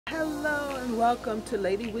Hello and welcome to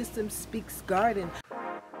Lady Wisdom Speaks Garden.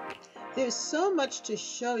 There's so much to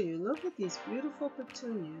show you. Look at these beautiful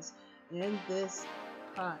petunias in this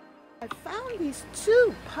pot. I found these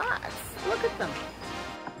two pots. Look at them.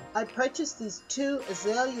 I purchased these two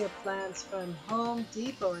azalea plants from Home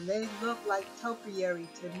Depot and they look like topiary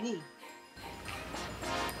to me.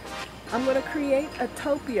 I'm going to create a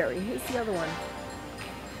topiary. Here's the other one.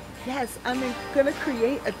 Yes, I'm going to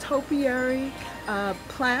create a topiary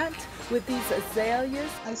plant with these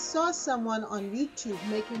azaleas. I saw someone on YouTube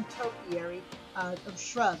making topiary out of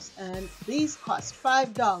shrubs, and these cost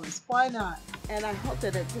 $5. Why not? And I hope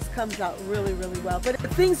that it just comes out really, really well. But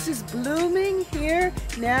things just blooming here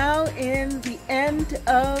now in the end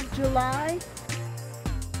of July.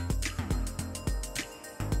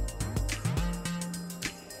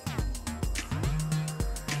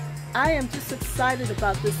 I am just excited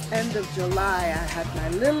about this end of July. I have my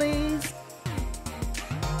lilies.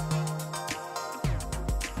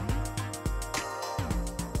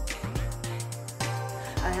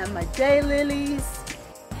 I have my daylilies.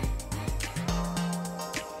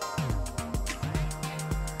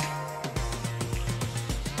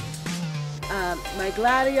 My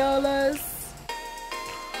gladiolas.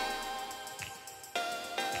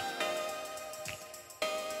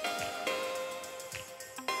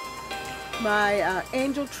 My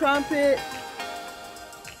angel trumpet.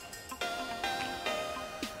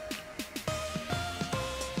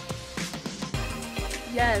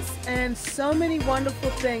 Yes, and so many wonderful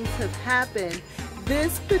things have happened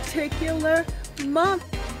this particular month.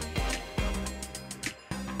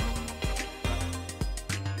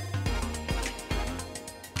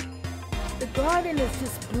 The garden is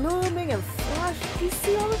just blooming and flush. Do you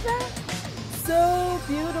see all of that? So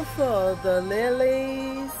beautiful. The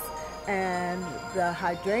lilies and the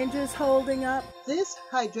hydrangeas holding up. This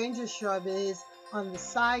hydrangea shrub is on the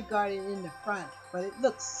side garden in the front, but it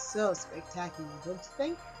looks so spectacular, don't you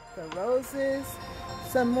think? The roses,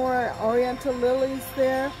 some more oriental lilies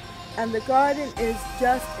there, and the garden is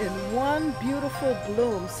just in one beautiful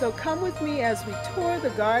bloom. So come with me as we tour the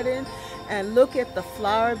garden and look at the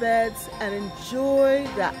flower beds and enjoy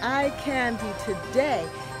the eye candy today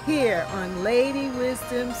here on Lady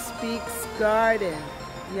Wisdom Speaks Garden.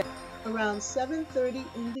 Around 7:30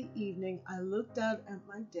 in the evening, I looked out at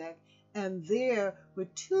my deck and there were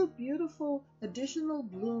two beautiful additional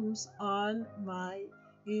blooms on my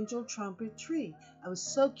angel trumpet tree. I was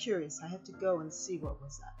so curious. I had to go and see what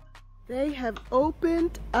was up. They have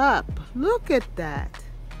opened up. Look at that.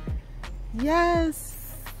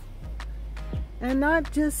 Yes. And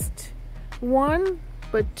not just one,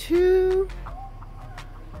 but two.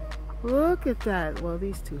 Look at that. Well,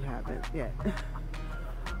 these two haven't yet.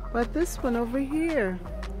 But this one over here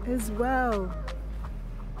as well.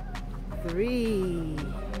 3.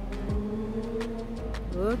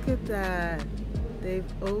 Look at that.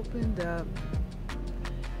 They've opened up.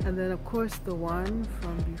 And then of course the one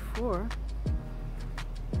from before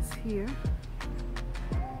is here.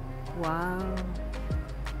 Wow.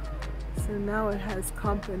 So now it has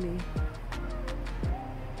company.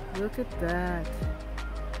 Look at that.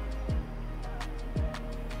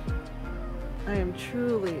 I am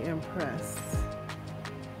truly impressed.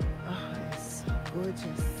 Oh, it's so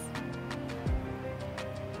gorgeous.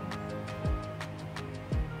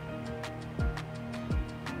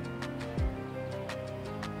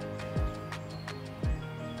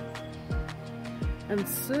 And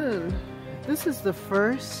soon, this is the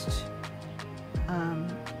first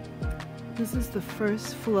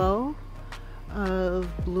flow of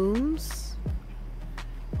blooms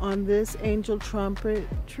on this angel trumpet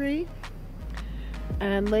tree.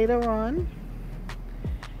 And later on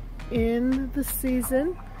in the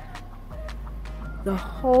season, the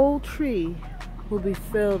whole tree will be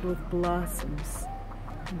filled with blossoms,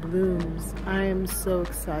 blooms. I am so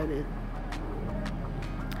excited.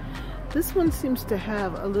 This one seems to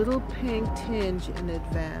have a little pink tinge in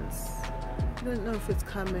advance. I don't know if it's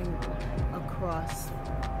coming across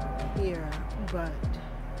here, but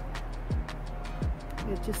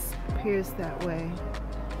it just appears that way.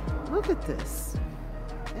 Look at this.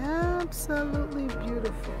 Absolutely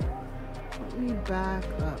beautiful. Let me back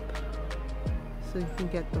up so you can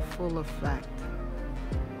get the full effect.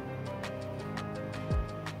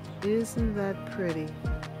 Isn't that pretty?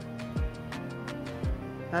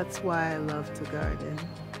 That's why I love to garden.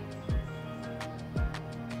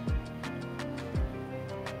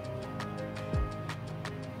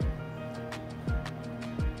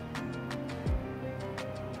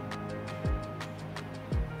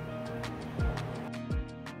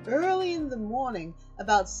 Early in the morning,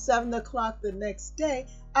 about 7 o'clock the next day,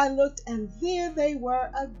 I looked and there they were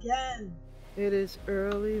again. It is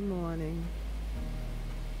early morning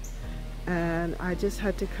and I just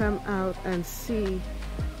had to come out and see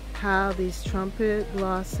how these trumpet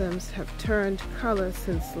blossoms have turned color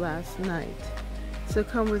since last night. So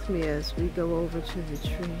come with me as we go over to the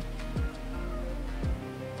tree.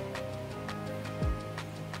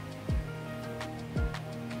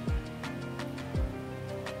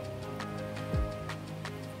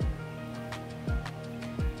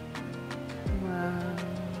 Wow,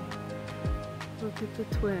 look at the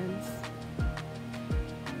twins.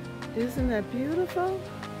 Isn't that beautiful?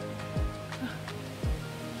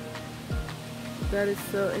 That is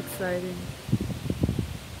so exciting.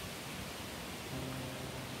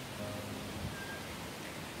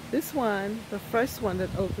 This one, the first one that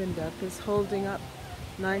opened up, is holding up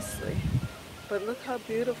nicely. But look how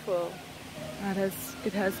beautiful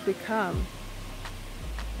it has become.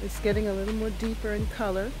 It's getting a little more deeper in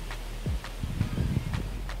color.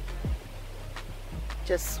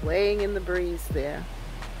 Just swaying in the breeze there.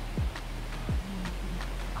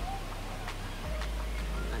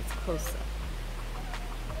 Nice close up.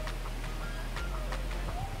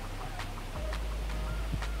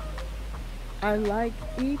 I like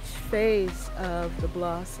each phase of the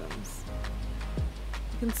blossoms.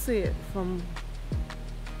 You can see it from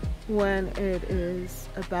when it is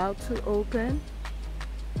about to open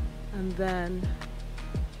and then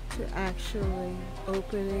to actually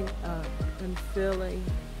opening up and filling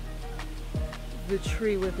the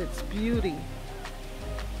tree with its beauty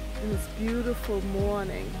in this beautiful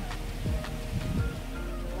morning.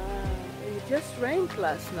 It just rained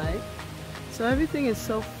last night, so everything is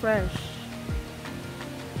so fresh.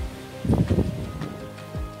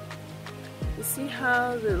 You see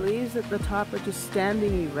how the leaves at the top are just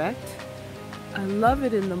standing erect? I love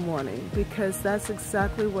it in the morning because that's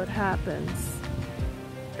exactly what happens.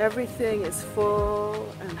 Everything is full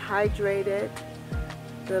and hydrated.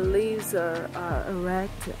 The leaves are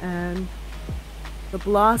erect and the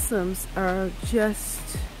blossoms are just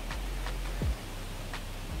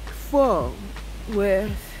full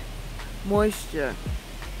with moisture.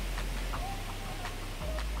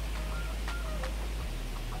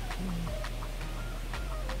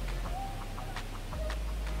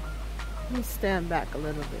 Let me stand back a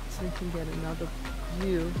little bit so you can get another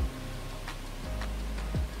view.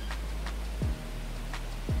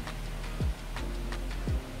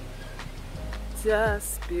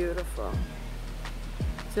 Just beautiful.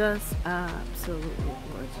 Just absolutely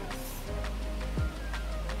gorgeous.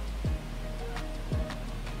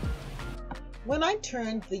 When I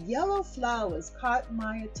turned, the yellow flowers caught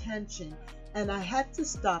my attention, and I had to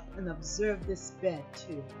stop and observe this bed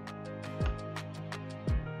too.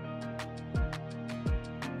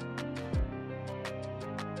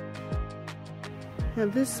 Now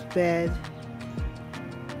this bed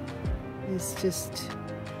is just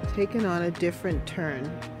taken on a different turn.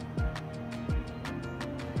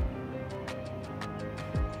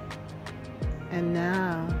 And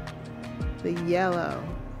now the yellow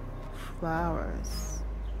flowers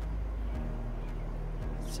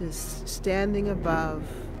just standing above.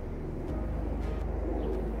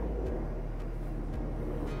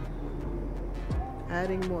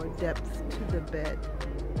 Adding more depth to the bed.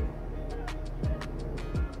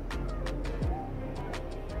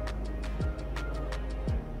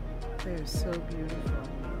 They're so beautiful.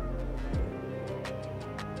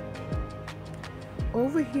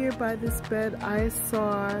 Over here by this bed, I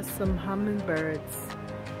saw some hummingbirds,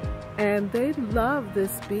 and they love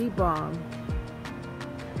this bee balm.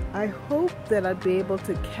 I hope that I'd be able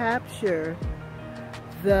to capture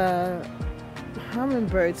the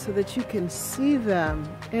hummingbirds so that you can see them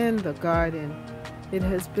in the garden. It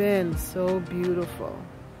has been so beautiful.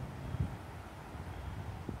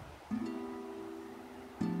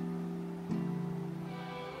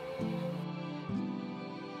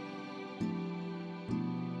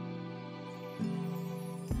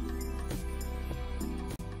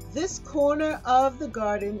 This corner of the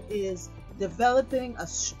garden is developing a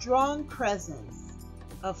strong presence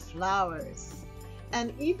of flowers.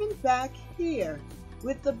 And even back here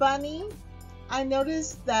with the bunny, I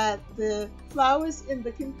noticed that the flowers in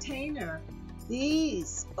the container,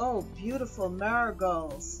 these, oh, beautiful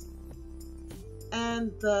marigolds,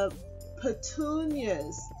 and the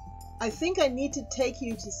petunias. I think I need to take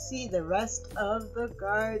you to see the rest of the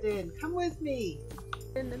garden. Come with me.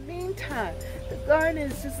 In the meantime, the garden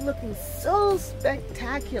is just looking so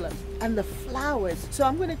spectacular, and the flowers. So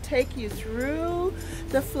I'm going to take you through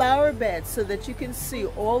the flower bed so that you can see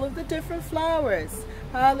all of the different flowers,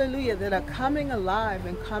 hallelujah, that are coming alive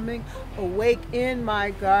and coming awake in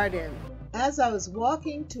my garden. As I was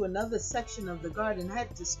walking to another section of the garden, I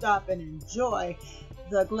had to stop and enjoy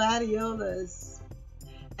the gladiolas.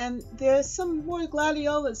 And there's some more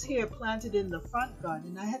gladiolas here planted in the front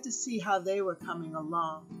garden. I had to see how they were coming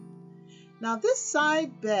along. Now this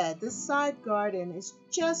side bed, this side garden is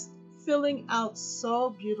just filling out so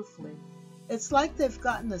beautifully. It's like they've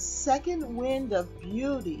gotten a second wind of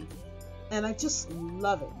beauty, and I just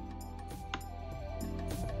love it.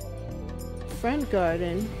 Front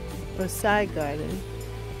garden or side garden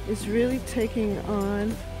is really taking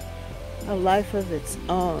on a life of its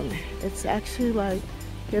own. It's actually like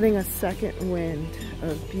getting a second wind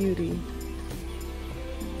of beauty.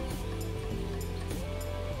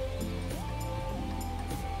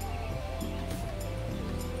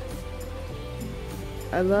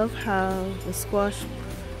 I love how the squash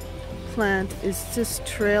plant is just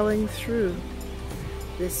trailing through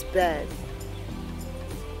this bed.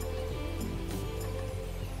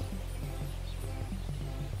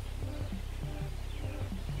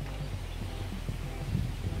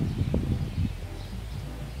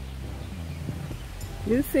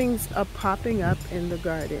 New things are popping up in the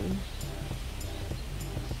garden.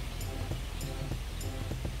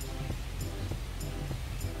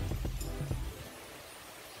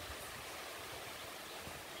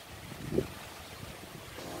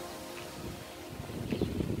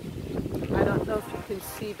 I don't know if you can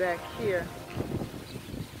see back here.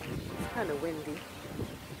 It's kind of windy.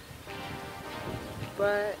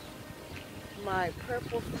 But my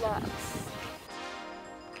purple phlox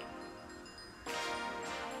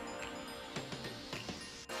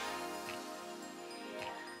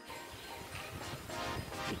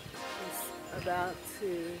about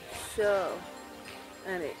to show,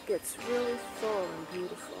 and it gets really full and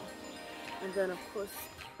beautiful. And then of course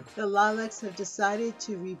the lilacs have decided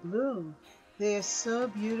to rebloom. They are so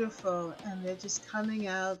beautiful, and they're just coming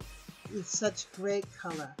out with such great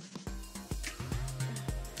color.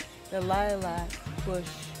 The lilac bush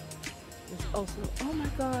is also, oh my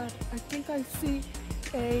God, I think I see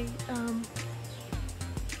a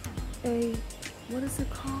what is it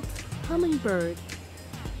called? Hummingbird.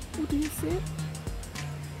 Oh, do you see it?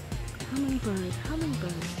 Hummingbird,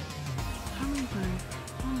 hummingbird, hummingbird.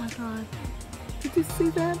 Oh my God. Did you see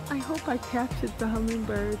that? I hope I captured the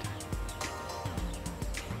hummingbird.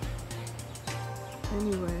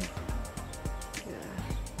 Anyway, yeah,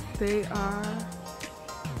 they are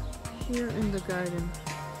here in the garden.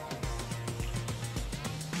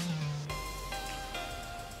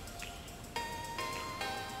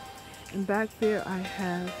 And back there I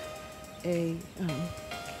have a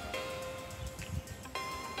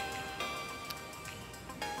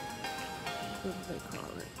what do they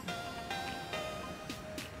call it?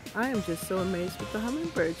 I am just so amazed with the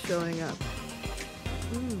hummingbird showing up.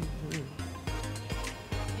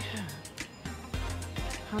 Yeah.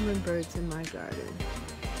 Hummingbirds in my garden.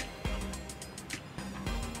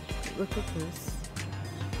 Look at this.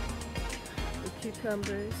 The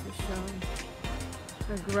cucumbers are showing.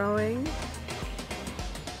 They're growing.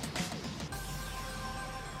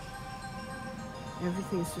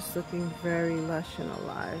 Everything's just looking very lush and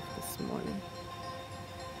alive this morning.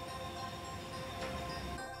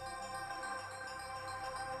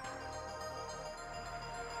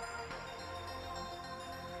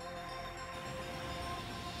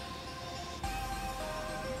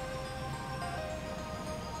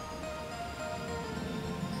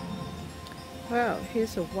 Well,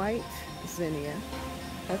 here's a white zinnia.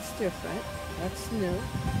 That's different. That's new.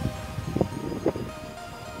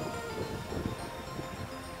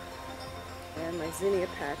 And my zinnia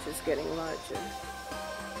patch is getting larger.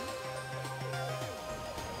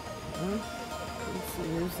 There's some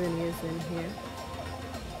new zinnias in here.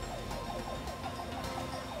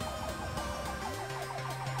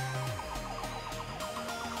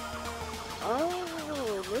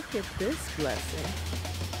 Oh, look at this blessing.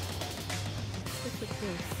 Look at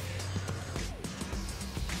this.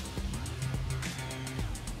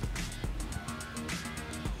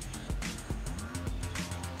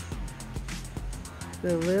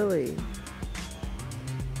 The lily,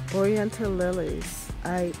 oriental lilies.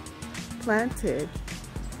 I planted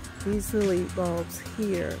these lily bulbs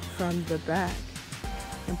here from the back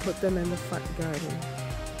and put them in the front garden,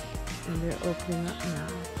 and they're opening up now.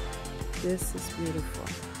 This is beautiful.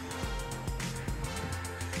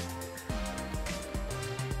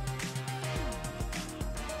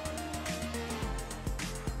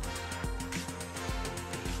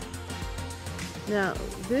 Now,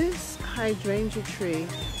 this hydrangea tree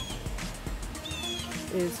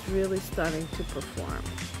is really starting to perform.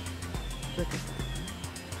 Look at that.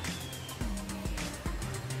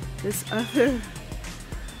 This other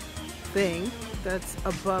thing that's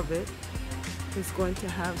above it is going to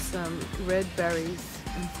have some red berries,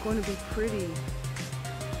 and it's going to be pretty,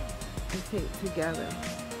 I think, together.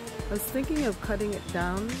 I was thinking of cutting it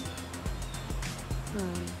down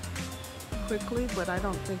quickly, but I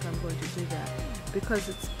don't think I'm going to do that because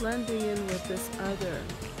it's blending in with this other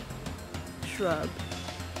shrub,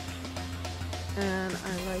 and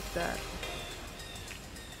I like that.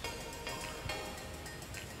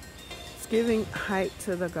 It's giving height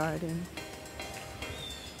to the garden.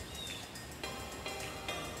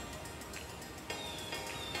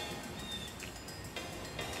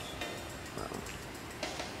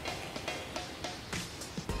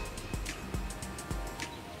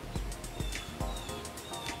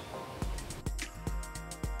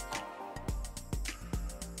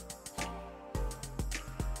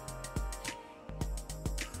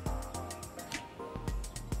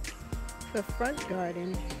 The front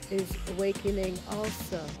garden is awakening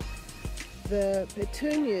also. The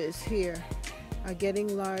petunias here are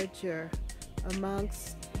getting larger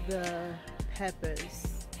amongst the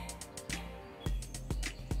peppers.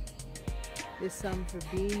 There's some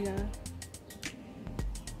verbena.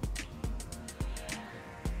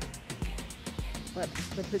 But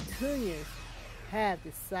the petunias have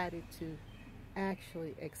decided to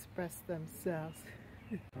actually express themselves.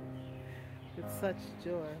 With such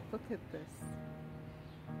joy. Look at this.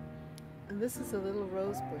 And this is a little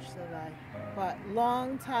rose bush that I bought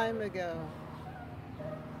long time ago.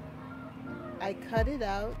 I cut it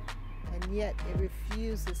out, and yet it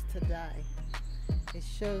refuses to die. It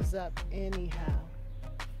shows up anyhow.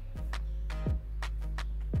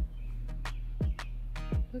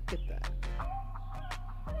 Look at that.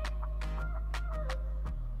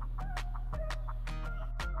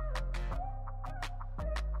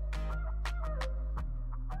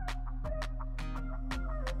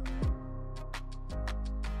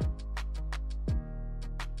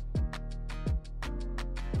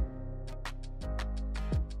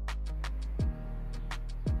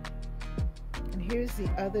 Here's the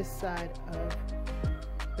other side of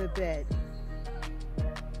the bed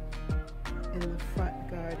in the front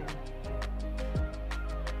garden.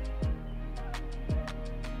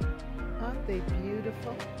 Aren't they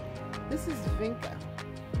beautiful? This is vinca.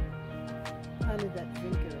 Planted that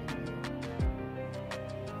vinca in here.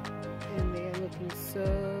 And they are looking so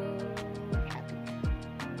happy.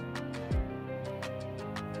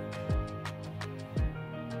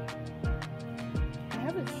 I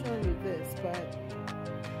haven't shown you this, but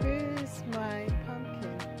here's my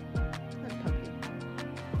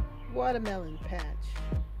watermelon patch.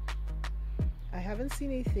 I haven't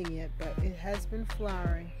seen anything yet, but it has been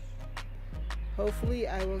flowering. Hopefully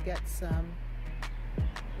I will get some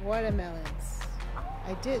watermelons.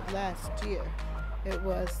 I did last year. It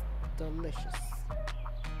was delicious.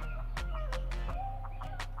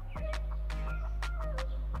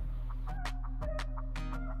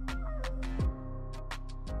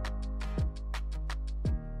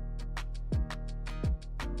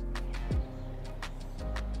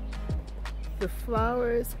 The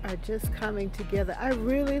flowers are just coming together. I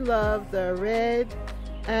really love the red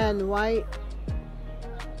and white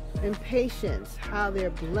impatiens, how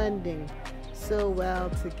they're blending so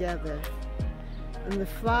well together. And the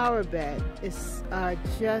flower bed are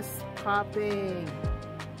just popping.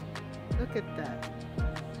 Look at that.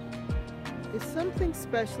 There's something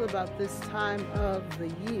special about this time of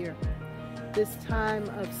the year, this time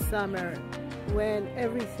of summer, when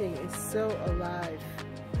everything is so alive.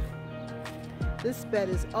 This bed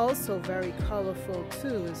is also very colorful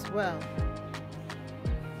too as well.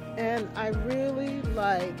 And I really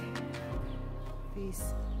like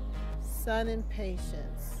these sun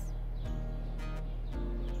impatiens.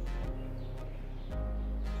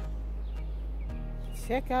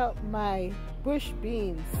 Check out my bush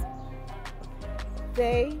beans.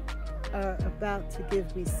 They are about to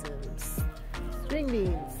give me some string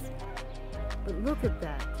beans. But look at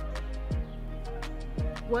that.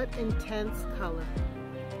 What intense color.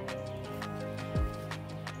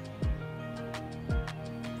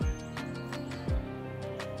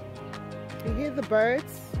 You hear the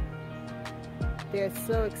birds? They're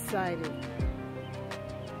so excited.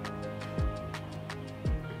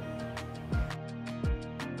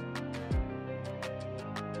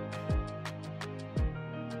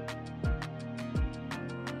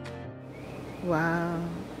 Wow.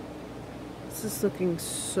 This is looking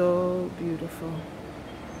so beautiful.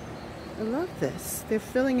 I love this. They're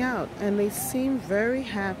filling out and they seem very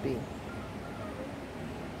happy.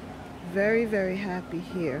 Very, very happy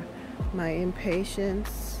here. My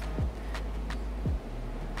impatiens.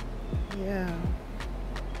 Yeah.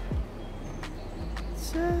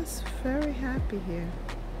 just very happy here.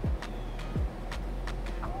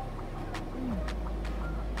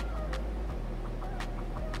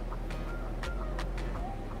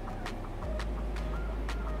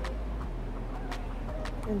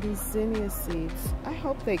 And these zinnia seeds, I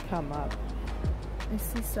hope they come up. I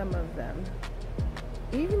see some of them.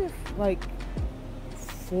 Even if like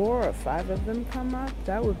 4 or 5 of them come up,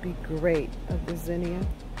 that would be great, of the zinnia.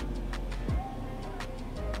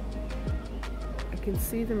 I can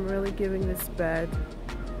see them really giving this bed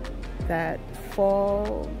that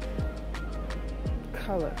fall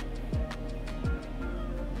color.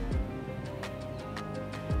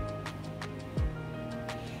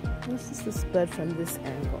 This is this bed from this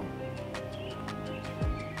angle.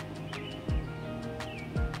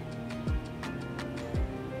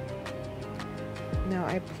 Now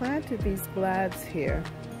I planted these glads here.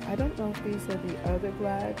 I don't know if these are the other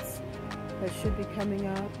glads that should be coming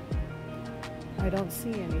up. I don't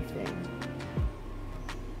see anything.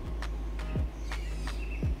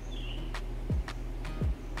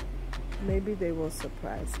 Maybe they will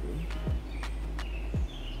surprise me.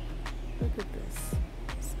 Look at this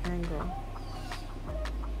angle.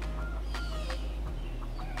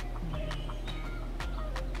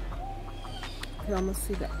 You can almost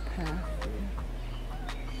see that path here.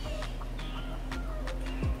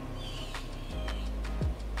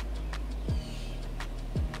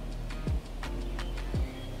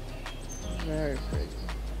 Very pretty.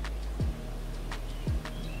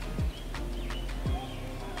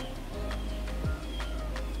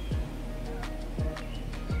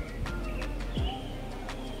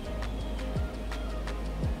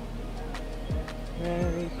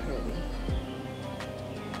 Very pretty.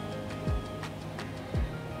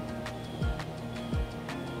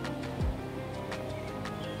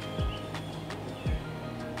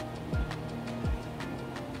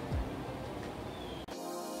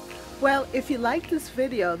 Well, if you like this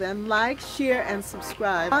video, then like, share, and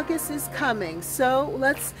subscribe. August is coming, so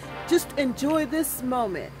let's just enjoy this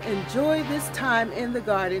moment. Enjoy this time in the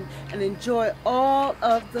garden and enjoy all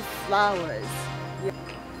of the flowers.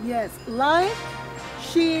 Yes, like,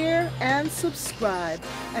 share, and subscribe,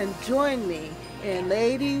 and join me in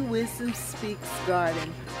Lady Wisdom Speaks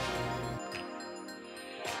Garden.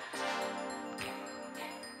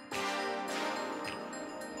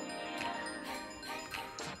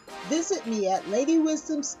 Visit me at Lady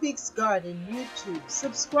Wisdom Speaks Garden YouTube.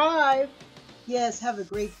 Subscribe. Yes, have a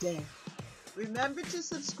great day. Remember to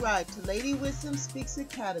subscribe to Lady Wisdom Speaks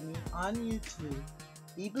Academy on YouTube.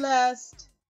 Be blessed.